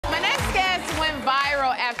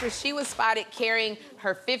after she was spotted carrying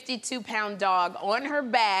her 52-pound dog on her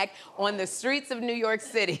back on the streets of New York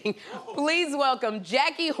City. Please welcome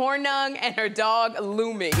Jackie Hornung and her dog,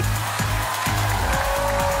 Lumi.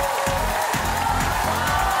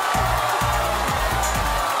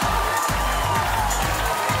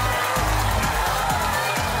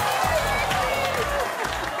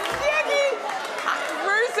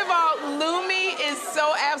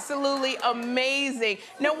 Absolutely amazing.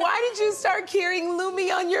 Now, why did you start carrying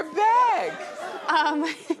Lumi on your bag?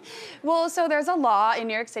 Well, so there's a law in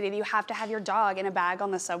New York City that you have to have your dog in a bag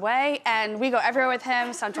on the subway, and we go everywhere with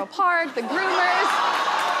him, Central Park, the groomers,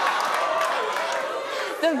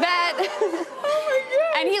 the vet. Oh my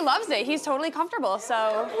God. And he loves it. He's totally comfortable,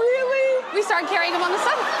 so. Really? We started carrying him on the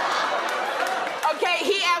subway. Okay,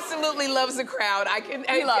 he absolutely loves the crowd.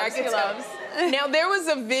 He loves. Now, there was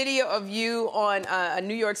a video of you on a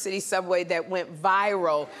New York City subway that went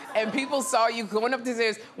viral, and people saw you going up the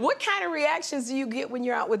stairs. What kind of reactions do you get when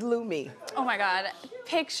you're out with Lumi? Oh my God.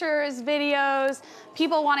 Pictures, videos,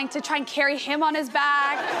 people wanting to try and carry him on his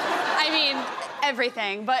back. I mean,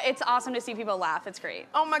 everything. But it's awesome to see people laugh. It's great.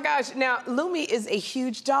 Oh my gosh. Now, Lumi is a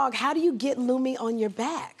huge dog. How do you get Lumi on your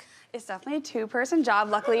back? It's definitely a two-person job.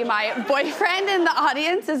 Luckily, my boyfriend in the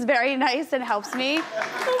audience is very nice and helps me.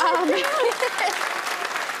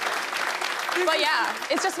 But yeah,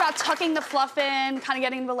 it's just about tucking the fluff in, kind of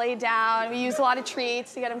getting him to lay down. We use a lot of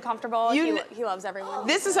treats to get him comfortable. He loves everyone.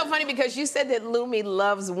 This is so funny because you said that Lumi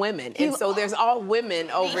loves women, and so there's all women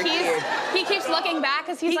over here. He keeps looking back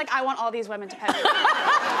because he's like, I want all these women to pet me.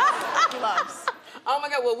 He loves. Oh my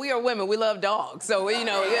God, well, we are women. We love dogs, so, you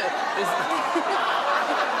know, yeah.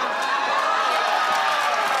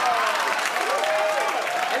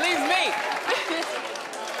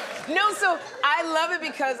 No, so I love it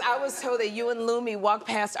because I was told that you and Lumi walk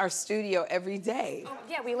past our studio every day.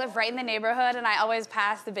 Yeah, we live right in the neighborhood, and I always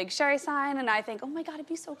pass the big Sherri sign, and I think, oh my God, it'd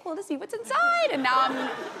be so cool to see what's inside. And now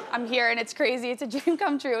I'm here, and it's crazy. It's a dream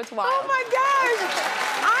come true. It's wild. Oh my gosh.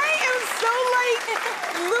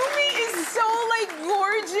 Lumi is so,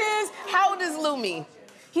 gorgeous. How old is Lumi?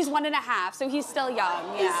 He's 1.5, so he's still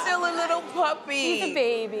young. Yeah. He's still a little puppy. He's a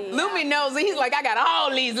baby. Lumi knows it. He's like, I got all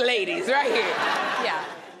these ladies right here. Yeah.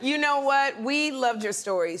 You know what? We loved your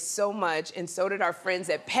story so much, and so did our friends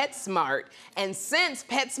at PetSmart. And since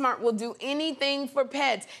PetSmart will do anything for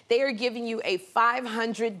pets, they are giving you a $500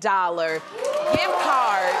 gift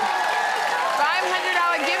card.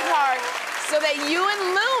 $500 gift card so that you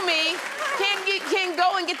and Lumi can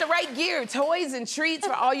go and get the right gear, toys and treats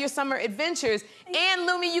for all your summer adventures. And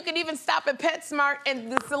Lumi, you can even stop at PetSmart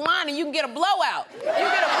and the salon and you can get a blowout. You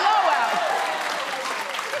get a blowout.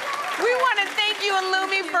 We want to thank you and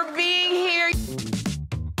Lumi for being here.